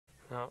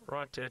Now,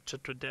 right at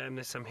Chitwa Dam,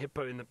 there's some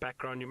hippo in the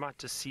background. You might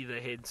just see their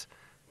heads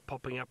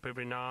popping up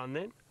every now and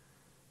then.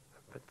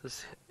 But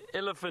this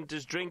elephant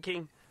is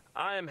drinking.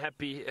 I am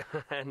happy,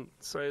 and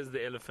so is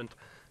the elephant.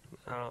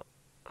 I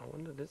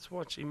wonder, let's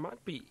watch. He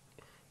might be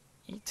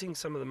eating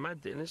some of the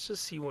mud there. Let's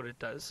just see what it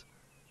does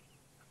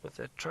with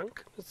that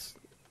trunk.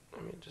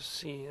 Let me just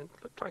see. It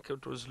looked like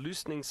it was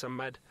loosening some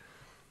mud.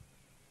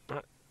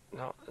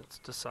 Now it's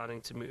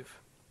deciding to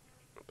move.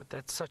 But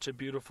that's such a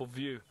beautiful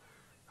view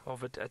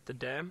of it at the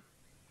dam.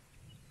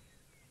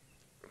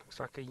 Looks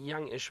like a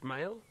youngish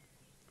male.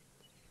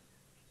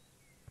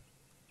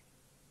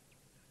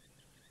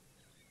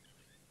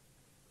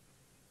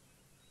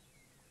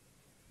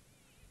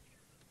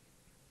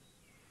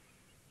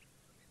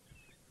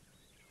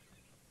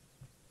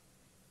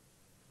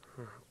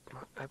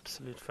 My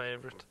absolute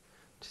favorite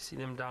to see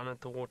them down at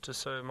the water.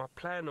 So my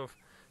plan of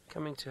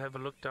coming to have a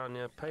look down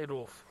here paid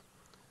off,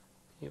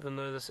 even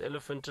though this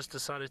elephant just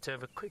decided to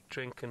have a quick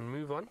drink and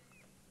move on.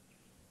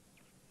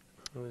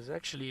 There's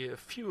actually a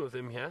few of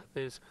them here.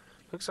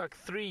 Looks like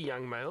 3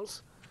 young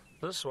males,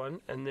 this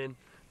one, and then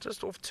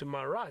just off to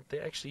my right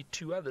there are actually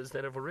 2 others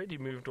that have already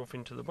moved off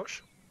into the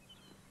bush,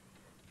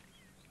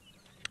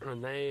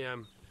 and they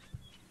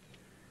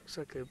looks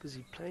like they're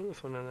busy playing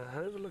with one another.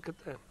 Have a look at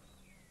that.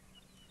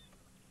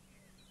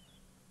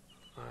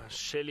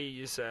 Shelly,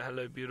 you say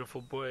hello,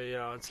 beautiful boy.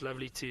 Yeah, it's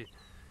lovely to.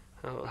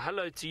 Oh,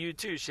 hello to you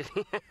too,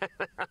 Shelly.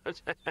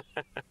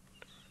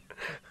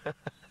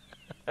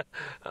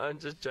 I'm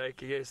just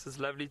joking. Yes, it's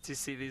lovely to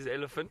see these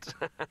elephants.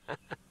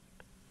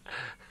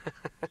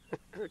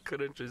 I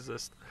couldn't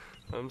resist.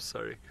 I'm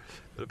sorry.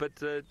 But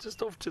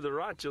just off to the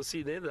right, you'll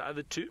see there the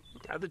other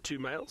two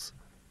males.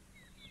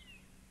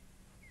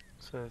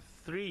 So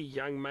 3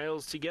 young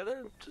males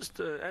together.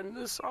 And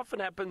this often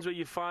happens where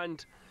you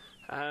find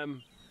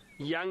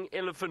young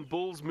elephant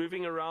bulls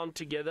moving around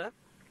together.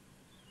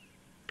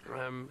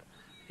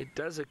 It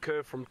does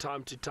occur from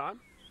time to time.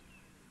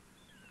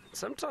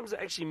 Sometimes they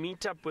actually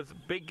meet up with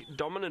big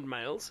dominant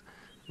males,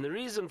 and the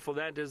reason for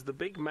that is the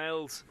big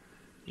males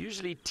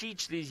usually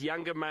teach these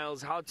younger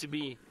males how to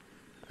be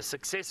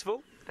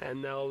successful,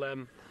 and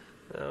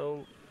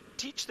they'll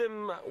teach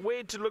them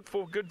where to look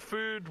for good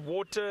food,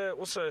 water,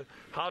 also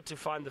how to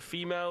find the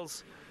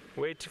females,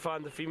 where to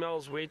find the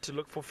females, where to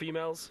look for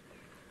females.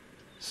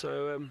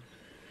 So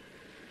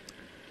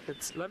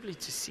it's lovely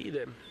to see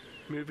them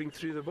moving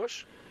through the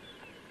bush.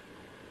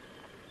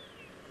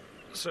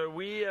 So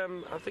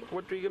I think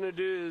what we're going to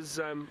do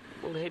is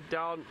we'll head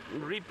down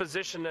and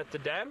reposition at the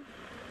dam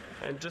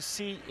and just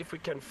see if we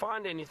can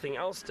find anything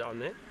else down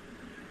there.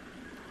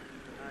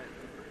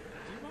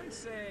 Do you mind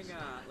saying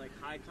like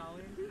hi,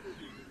 Colin?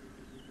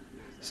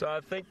 So I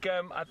think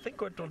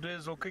what we'll do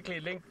is we'll quickly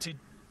link to.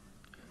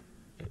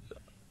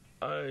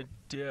 Oh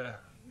dear.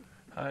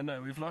 I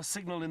know, we've lost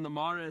signal in the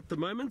Mara at the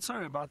moment.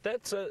 Sorry about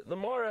that. So the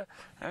Mara,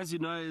 as you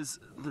know,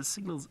 the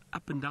signal's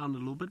up and down a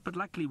little bit, but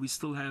luckily we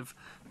still have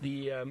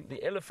the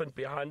elephant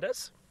behind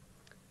us.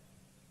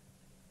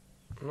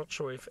 I'm not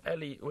sure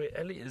where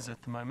Ellie is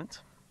at the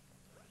moment.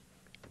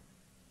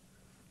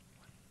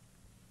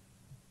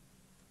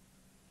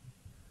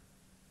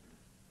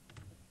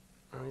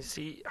 And you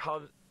see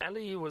how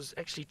Ellie was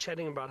actually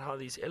chatting about how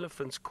these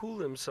elephants cool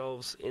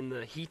themselves in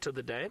the heat of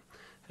the day.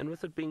 And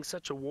with it being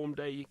such a warm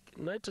day, you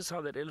notice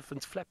how that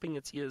elephant's flapping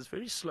its ears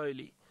very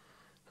slowly.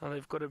 Now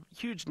they've got a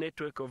huge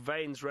network of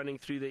veins running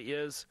through their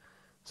ears.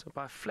 So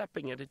by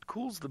flapping it, it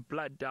cools the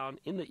blood down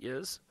in the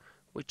ears,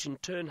 which in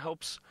turn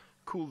helps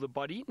cool the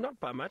body, not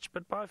by much,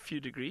 but by a few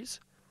degrees.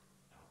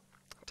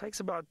 It takes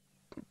about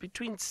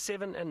between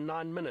 7 and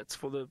 9 minutes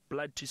for the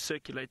blood to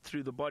circulate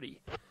through the body.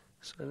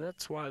 So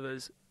that's why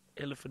those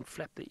elephants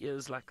flap their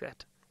ears like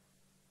that.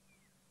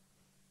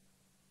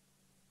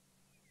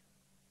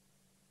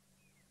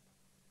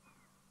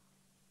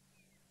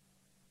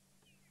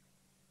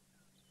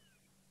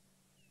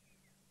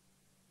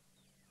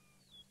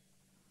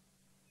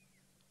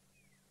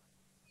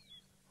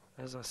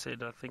 As I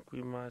said, I think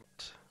we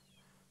might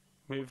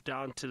move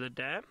down to the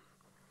dam.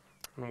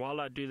 And while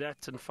I do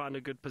that and find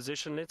a good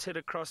position, let's head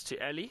across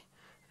to Ali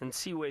and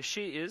see where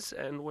she is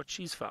and what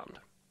she's found.